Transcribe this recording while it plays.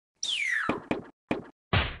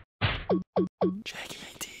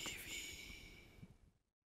Jeggi TV.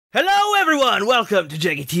 Hello everyone, welcome to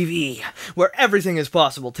Jeggi TV, where everything is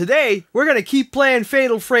possible. Today, we're gonna keep playing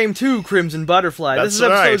Fatal Frame 2 Crimson Butterfly. That's this is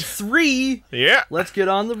episode right. 3. Yeah. Let's get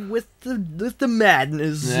on with the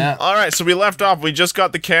madness. Yeah. Alright, so we left off. We just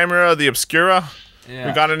got the camera, the Obscura. Yeah.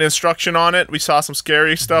 We got an instruction on it. We saw some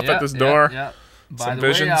scary stuff at this door. Yeah. By Some the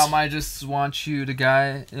visions. way, I might just want you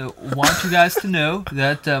guys to know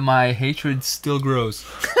that my hatred still grows.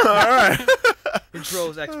 Alright. It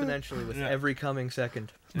grows exponentially with every coming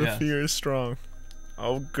second. The Yeah. fear is strong.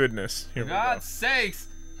 Oh goodness. Here For we go. God's sakes!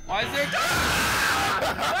 Why is there?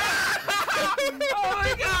 Oh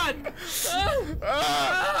my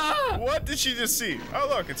God! What did she just see? Oh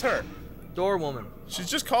look, it's her. Door woman. She's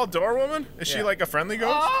just called Door Woman? Is she Yeah. like a friendly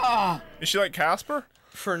ghost? Ah! Is she like Casper?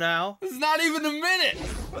 For now. This is not even a minute.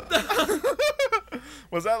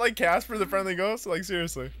 Was that like Casper the friendly ghost? Like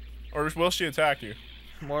seriously? Or will she attack you?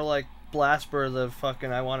 More like Blasper, the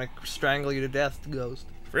fucking I want to strangle you to death ghost.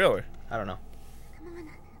 Really? I don't know. Come on,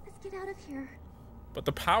 let's get out of here. But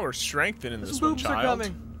the power's strengthened in The this one, boobs are child.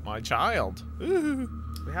 coming. My child. Ooh.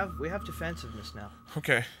 We have defensiveness now.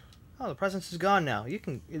 Okay. Oh, the presence is gone now. It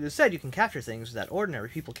said you can capture things that ordinary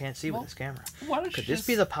people can't see with this camera. Why don't Could you this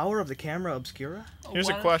be the power of the camera obscura? Here's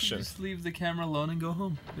a why don't question. You just leave the camera alone and go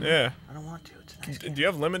home. Yeah. I don't want to. It's a nice Do camera. you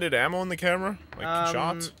have limited ammo in the camera? Like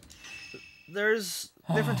shots? There's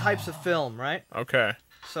different types of film, right? Okay.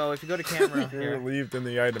 So if you go to camera You're here, relieved in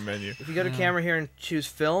the item menu. if you go to camera here and choose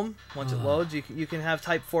film, once it loads, you can have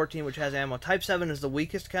type 14, which has ammo. Type 7 is the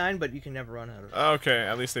weakest kind, but you can never run out of it. Okay,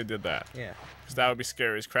 at least they did that. Yeah. Because that would be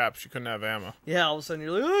scary as crap if you couldn't have ammo. Yeah, all of a sudden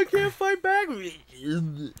you're like, oh, I can't fight back.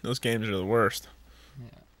 Those games are the worst.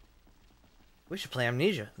 We should play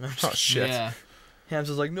Amnesia. No, I'm just Oh, kidding. shit. Yeah. Hams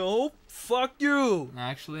is like, no, fuck you.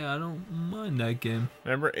 Actually, I don't mind that game.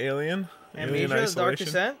 Remember Alien? Alien Amnesia, Dark Isolation?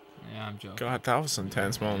 Descent. Yeah, I'm joking. God, that was some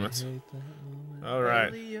tense moments. Hate that moment.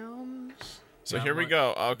 Alright. Aliens. So Not here we much.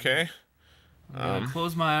 go. Okay. I'm gonna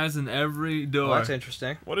close my eyes in every door. Well, that's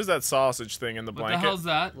interesting. What is that sausage thing in the What the blanket? hell's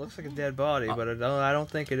that? Looks like a dead body, but I don't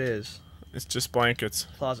think it is. It's just blankets.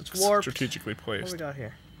 Closet's warped. Strategically What do we placed. got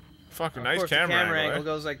here? Fucking Of nice course, camera, the camera angle.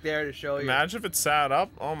 angle goes like there to show you. Imagine if it sat up.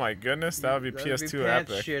 Oh my goodness, that would be PS2 pants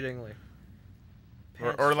epic. shittingly.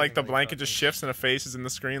 Or like the Pants-shittingly blanket just fucking- shifts and the face is in the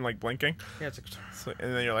screen like blinking. Yeah, it's So,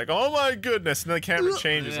 and then you're like, oh my goodness, and then the camera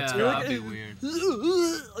changes. Yeah, It's that'd be weird.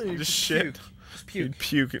 like, just shit. Just You'd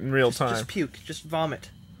puke. puke in real time. Just puke. Just vomit.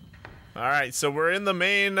 Alright, so we're in the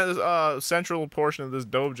main central portion of this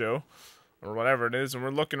dojo, or whatever it is, and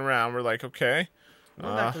we're looking around. We're like, okay.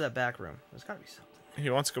 Go back to that back room. There's gotta be something. He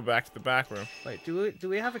wants to go back to the back room. Wait, do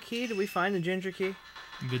we have a key? Did we find the ginger key?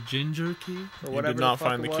 The ginger key? Or You whatever did not the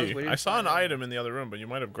fuck find the it was? key. We I didn't saw an find it. item in the other room, but you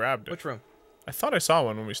might have grabbed it. Which room? I thought I saw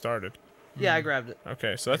one when we started. Yeah, I grabbed it.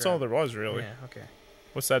 Okay, so that's all there was, really. Yeah, okay.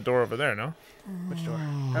 What's that door over there, no? Which door?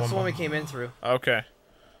 That's the one we came in through. Okay.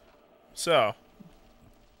 So,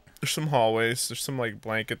 there's some hallways. There's some, like,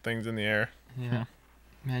 blanket things in the air. Yeah.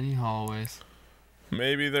 Many hallways.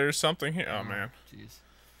 Maybe there's something here. Oh, man. Jeez.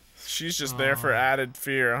 She's just there for added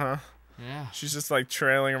fear, huh? Yeah. She's just, like,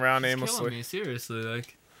 trailing around She's aimlessly. killing me, seriously,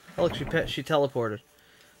 like. Oh, look, she teleported.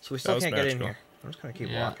 So we still was can't get in magical. here. I'm just gonna keep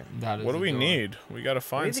Yeah, walking. that is What do the we door. need? We gotta We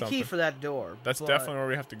find need the something. key for that door. That's but definitely where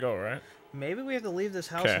we have to go, right? Maybe we have to leave this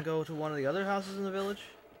house Okay. and go to one of the other houses in the village.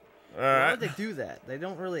 Why Alright. would they do that? They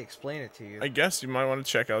don't really explain it to you. I guess you might want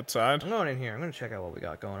to check outside. I'm going in here. I'm gonna check out what we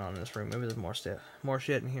got going on in this room. Maybe there's more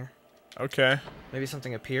shit in here. Okay. Maybe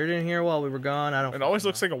something appeared in here while we were gone. I don't. It always fucking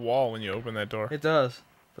looks like a wall when you open that door. know. It does,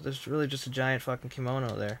 but there's really just a giant fucking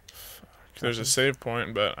kimono there. There's a save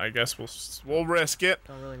point, but I guess we'll risk it.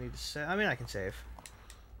 Don't really need to save. I mean, I can save.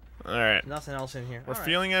 Alright. Nothing else in here. We're Alright.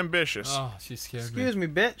 feeling ambitious. Oh, she scared Excuse me,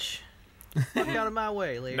 bitch. Get out of my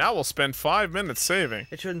way, lady. Now we'll spend 5 minutes saving.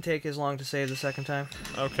 It shouldn't take as long to save the second time.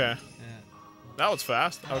 Okay. me. Yeah. That was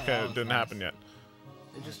fast. Okay, that it was didn't fast. happen yet.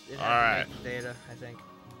 It Alright. had to make data, I think.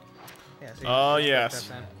 Yeah, so you Oh, can save yes.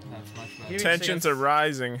 that time. That's much better. Here- Tensions are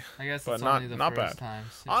rising. I guess but it's not- only the not first bad. time.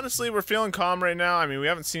 Honestly, we're feeling calm right now. I mean, we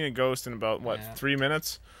haven't seen a ghost in about, what, Yeah. 3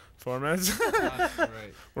 minutes? 4 minutes? That's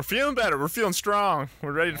right. We're feeling better. We're feeling strong.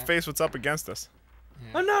 We're ready to Yeah. face what's up against us.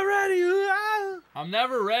 I'm not ready. Ah! I'm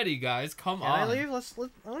never ready, guys. Come Can on. I leave?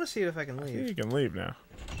 I want to see if I can I think leave. you can leave now.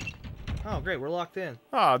 Oh, great. We're locked in.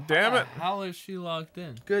 Oh, damn it. How is she locked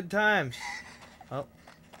in? Good times. Oh,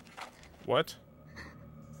 What?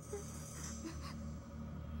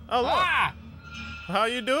 Oh, look. Ah! How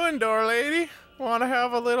you doing, door lady? Want to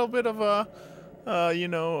have a little bit of a,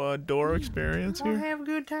 a door experience wanna here? have a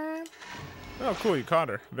good time? Oh, cool. You caught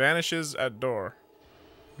her. Vanishes at door.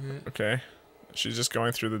 Yeah. Okay. She's just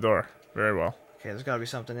going through the door. Very well. Okay, there's gotta be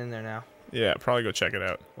something in there now. Yeah, probably go check it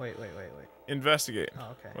out. Wait. Investigate. Oh,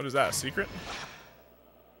 okay. What is that? A secret?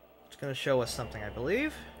 It's gonna show us something, I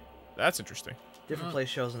believe. That's interesting. Different place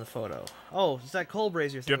shows in the photo. Oh, it's that coal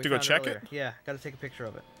brazier thing. Do you have to go check it? Yeah, gotta take a picture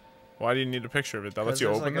of it. Why do you need a picture of it? That lets you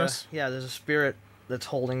open this? Yeah, there's a spirit that's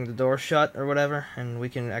holding the door shut or whatever, and we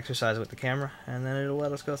can exercise it with the camera, and then it'll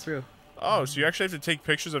let us go through. Oh, so you actually have to take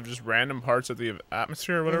pictures of just random parts of the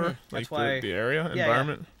atmosphere or whatever? Like That's why, the area, yeah,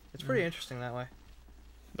 environment? Yeah. It's pretty interesting that way.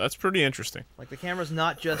 That's pretty interesting. Like, the camera's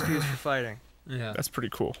not just used for fighting. Yeah. That's pretty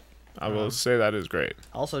cool. I will say that is great.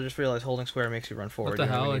 Also, just realized holding square makes you run forward. What the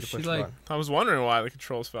even when hell you is need to she push the like? button. I was wondering why the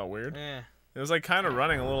controls felt weird. Yeah. It was like kind of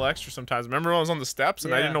running a little extra sometimes. Remember when I was on the steps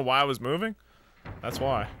and I Yeah. didn't know why I was moving? That's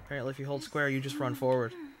why. Apparently, if you hold square, you just run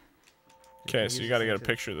forward. Okay, so you gotta get a too.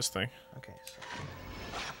 picture of this thing. Okay, so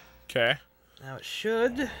Okay. now it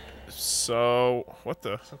should. So, what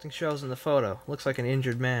the? Something shows in the photo. Looks like an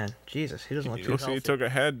injured man. Jesus, he doesn't look It too looks like healthy. he took a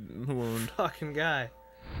head wound. Fucking guy.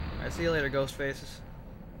 Alright, see you later, ghost faces.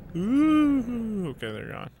 Ooh, okay,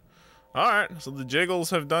 they're gone. Alright, so the jiggles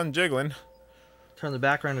have done jiggling. Turn the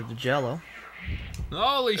background into jello.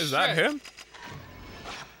 Holy shit! Is that him?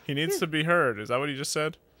 He needs to be heard. Is that what he just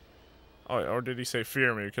said? Oh, or did he say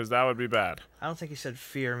fear me? Because that would be bad. I don't think he said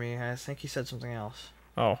fear me. I think he said something else.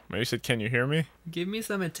 Oh, maybe he said, can you hear me? Give me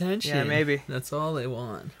some attention. Yeah, maybe. That's all they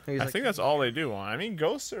want. He's I like, think that's all they do. I mean,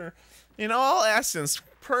 ghosts are, in all essence,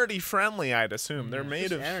 pretty friendly, I'd assume. They're made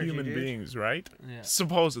just of energy, human dude. beings, right? Yeah.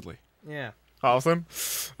 Supposedly. yeah. All of them?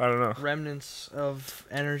 I don't know. Remnants of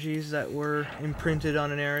energies that were imprinted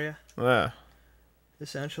on an area, Yeah.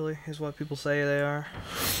 essentially, is what people say they are.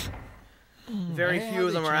 Very Why few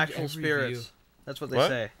of they them are change actual every spirits. view? That's what they What?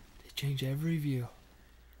 say. They change every view.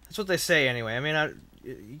 That's what they say anyway. I mean,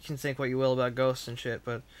 you can think what you will about ghosts and shit,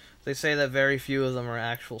 but they say that very few of them are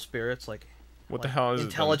actual spirits, like What the like hell is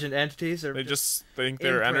intelligent entities. it? They just think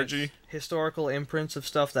they're imprints, energy. historical imprints of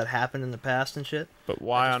stuff that happened in the past and shit. But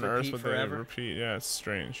why They on just earth repeat would forever. they repeat? Yeah, it's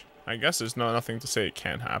strange. I guess there's nothing to say it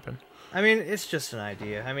can't happen. I mean, it's just an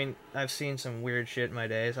idea. I mean, I've seen some weird shit in my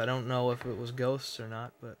days. I don't know if it was ghosts or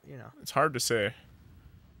not, but you know. It's hard to say.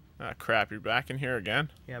 Ah, crap, you're back in here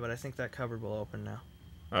again? Yeah, but I think that cupboard will open now.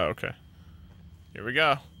 Oh, okay. Here we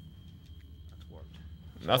go. That's warped.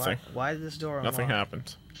 So Nothing. Why did this door unlock? Nothing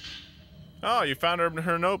happened. Oh, you found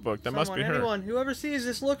her notebook. That must be her. Anyone, whoever sees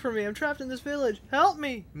this, look for me. I'm trapped in this village. Help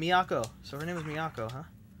me! Miyako. So her name is Miyako, huh?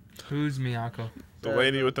 Who's Miyako? The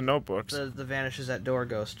lady with the notebooks. The vanishes at door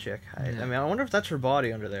ghost chick. I Yeah. mean, I wonder if that's her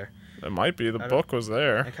body under there. It might be. The I don't- book was I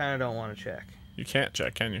there. kind of don't want to check. You can't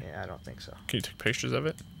check, can you? Yeah, I don't think so. Can you take pictures of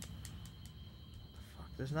it? Fuck,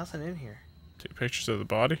 there's nothing in here. Take pictures of the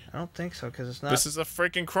body? I don't think so, because it's not... This is a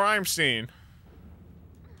freaking crime scene.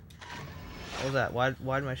 What was that?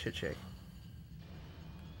 Why'd my shit shake?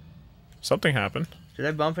 Something happened. Did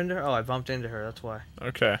I bump into her? Oh, I bumped into her, that's why.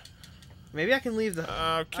 Okay. Maybe I can leave the...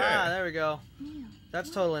 Okay. Ah, there we go. That's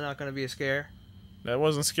totally not going to be a scare. That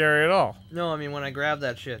wasn't scary at all. No, I mean, when I grabbed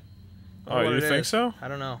that shit. I Oh, wonder you what it think is. so? I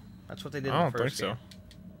don't know. That's what they did I in don't the think first so. game.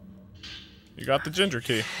 You got the ginger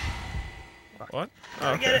key. What?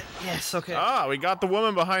 I get it. Yes, okay. Ah, we got the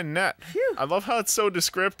woman behind net. Phew. I love how it's so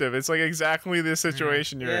descriptive. It's like exactly the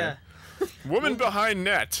situation you're Yeah. in. Woman behind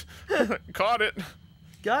net. Caught it.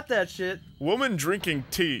 Got that shit. Woman drinking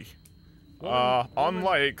tea.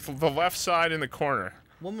 Unlike the left side in the corner.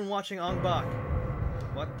 Woman watching Ong Bak.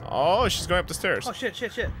 What? Oh, she's going up the stairs. Oh, shit.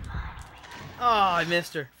 Oh, I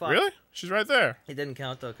missed her. Fuck. Really? She's right there. It didn't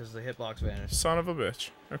count, though, because the hitbox vanished. Son of a bitch.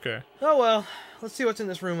 Okay. Oh, well. Let's see what's in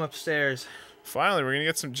this room upstairs. Finally, we're gonna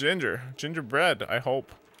get some ginger. Gingerbread, I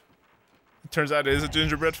hope. It turns out it is a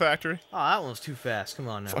gingerbread factory. Oh, that one was too fast. Come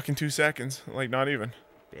on now, Fucking 2 seconds. Like, not even.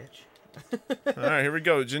 bitch. Alright, here we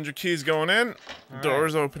go. Ginger key's going in.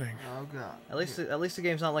 Door's opening. Oh god. At least the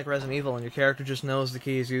game's not like Resident Evil, and your character just knows the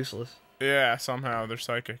key is useless. Yeah, somehow they're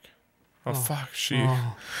psychic. Oh, fuck. She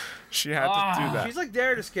had to do that. She's like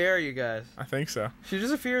there to scare you guys. I think so. She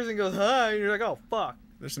just appears and goes, hi, and you're like, oh, fuck.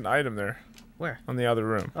 There's an item there. Where? On the other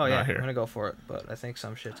room. Oh, yeah, Not I'm here. gonna go for it, but I think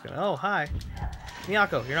some shit's gonna... Oh, hi.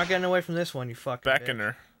 Miyako, you're not getting away from this one, you fucking Beckon bitch.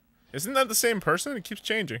 her. Isn't that the same person? It keeps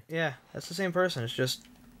changing. Yeah, that's the same person. It's just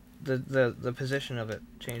the position of it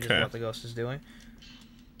changes Okay. what the ghost is doing.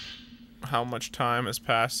 How much time has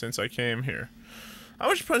passed since I came here? How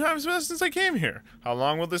much time has passed since I came here? How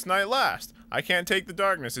long will this night last? I can't take the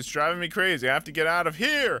darkness. It's driving me crazy. I have to get out of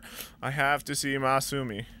here. I have to see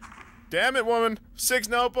Masumi. Damn it, woman. 6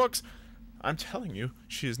 notebooks. I'm telling you,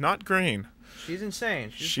 she is not green. She's insane.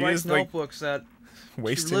 She just She writes is, like, notebooks that... She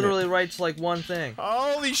Wasting literally it. writes like one thing.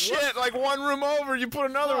 Holy shit, like one room over, you put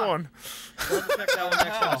another Fuck. one. We'll have to check that one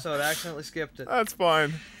next episode. I accidentally skipped it. That's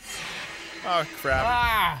fine. Oh, crap.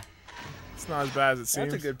 Ah! It's not as bad as it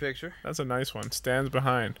seems. That's a good picture. That's a nice one. Stands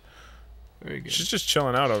behind. Very good. She's just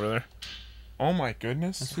chilling out over there. Oh my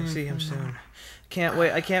goodness. We'll see him soon. Can't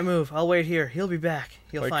wait. I can't move. I'll wait here. He'll be back.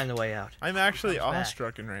 He'll find the way out. I'm actually Comes back.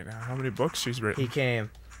 awestruck right now. How many books she's written? He came.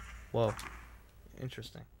 Whoa.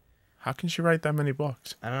 Interesting. How can she write that many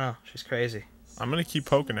books? I don't know. She's crazy. I'm gonna keep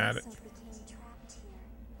poking at it.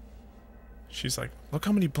 She's like, look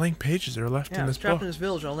how many blank pages are left Yeah, in I'm this trapped book. in this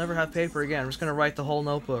village. I'll never have paper again. I'm just gonna write the whole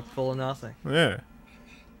notebook full of nothing. Yeah.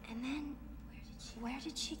 And then, where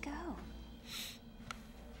did she go?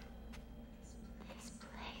 This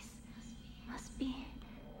place must be.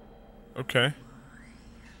 Okay.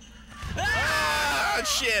 Ah,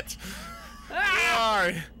 shit!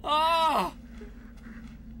 Sorry. Oh!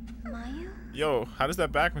 Mayu? Yo, how does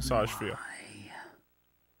that back massage feel?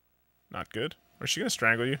 Not good. Or is she gonna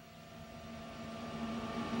strangle you?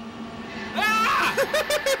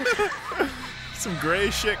 Some gray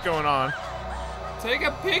shit going on. Take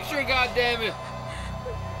a picture, goddammit!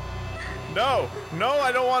 No, no,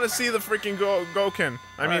 I don't want to see the freaking Goken.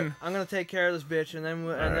 I mean, Alright, I'm gonna take care of this bitch, and then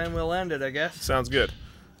we'll end it, I guess. sounds good.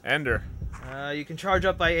 Ender. You can charge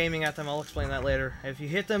up by aiming at them. I'll explain that later. If you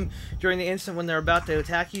hit them during the instant when they're about to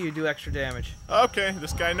attack you, you do extra damage. Okay,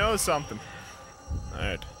 this guy knows something.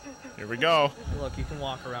 Alright, here we go. Look, you can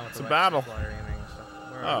walk around with It's the a right battle. stick while you're aiming and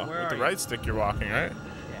stuff. Where Oh, where with the are right stick you're walking, right? you?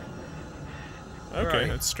 Yeah. Where are Okay,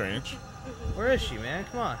 you? that's strange. Where is she, man?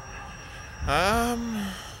 Come on.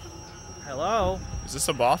 Hello? Is this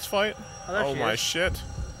a boss fight? Oh, there Oh she my is. shit.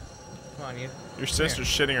 Come on, you. Your sister's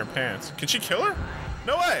shitting her pants. Can she kill her?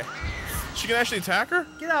 No way! She can actually attack her?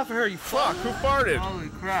 Get off of her, you Fuck, who farted? Holy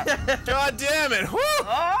crap. God damn it! Woo!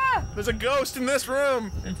 Ah! There's a ghost in this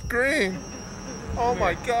room! It's green! Oh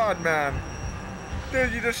my god, man.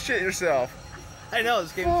 Dude, you just shit yourself. I know,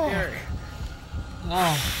 this game's scary. Oh.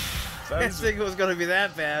 I That didn't is- think it was gonna be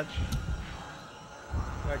that bad.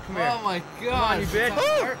 Alright, come here. Oh my god. you bitch. It's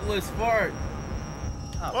a heartless fart.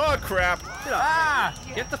 Oh crap! Get off. Ah!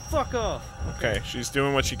 Get the fuck off. Okay, she's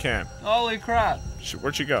doing what she can. Holy crap.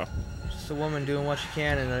 Where'd she go? Just a woman doing what she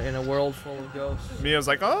can in a world full of ghosts. Mia's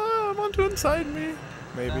like, oh, I want to inside me.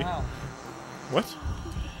 Maybe. Wow. What?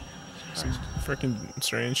 Some freaking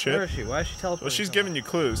strange Where is shit. she? Why is she teleporting? Well, she's so giving much? you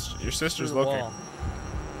clues. Your Through sister's the looking. wall.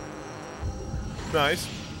 Nice.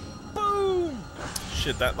 Boom!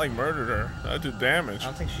 Shit, that like murdered her. That did damage. I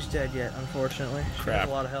don't think she's dead yet, unfortunately. She Crap. has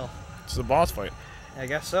a lot of health. It's a boss fight. I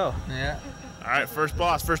guess so. Yeah. Alright, first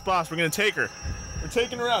boss. We're gonna take her. We're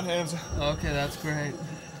taking her out, Hamza. Okay, that's great.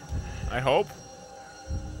 I hope.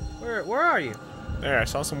 Where are you? There, I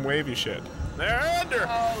saw some wavy shit. There, under!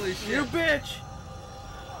 Holy shit. You bitch!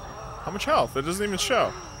 How much health? It doesn't even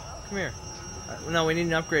show. Come here. No, we need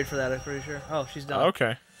an upgrade for that, I'm pretty sure. Oh, she's done.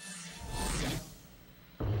 Okay.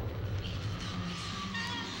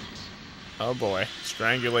 Oh boy.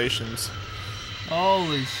 Strangulations.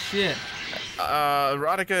 Holy shit.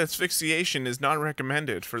 Erotica asphyxiation is not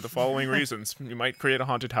recommended for the following reasons. You might create a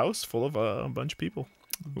haunted house full of a bunch of people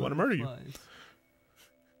who want to murder you.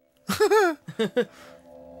 Butterflies.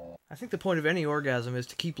 I think the point of any orgasm is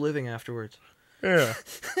to keep living afterwards. Yeah.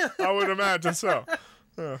 I would imagine so.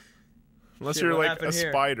 Yeah. Unless Shit, you're what like happened a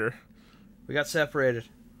here? spider. We got separated.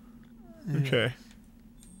 Okay.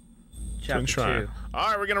 Chapter Try. 2.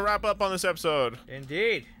 Alright, we're gonna wrap up on this episode.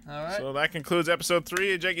 Indeed. Alright. So that concludes episode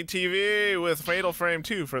 3 of Jeggi TV with Fatal Frame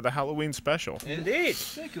 2 for the Halloween special. Indeed.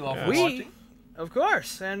 Thank you all for We, watching. of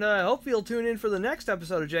course, and I hope you'll tune in for the next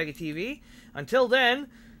episode of Jeggi TV. Until then,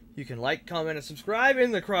 you can like, comment, and subscribe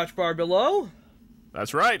in the crotch bar below.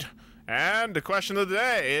 That's right. And the question of the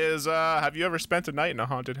day is, have you ever spent a night in a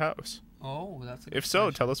haunted house? Oh, that's a good If so,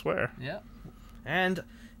 question. tell us where. Yeah. And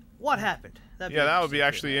what happened? That'd be Yeah, that would be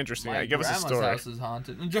interesting, actually interesting. My Give us a grandma's story. house is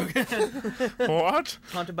haunted. I'm joking. What? too.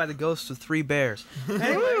 Haunted by the ghosts of 3 bears.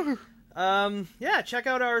 Anyway, yeah, check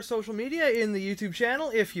out our social media in the YouTube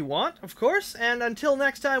channel if you want, of course. And until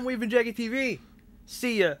next time, we've been Jeggi TV.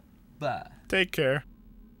 See ya. Bye. Take care.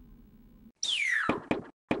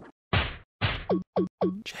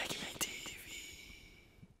 Jeggi.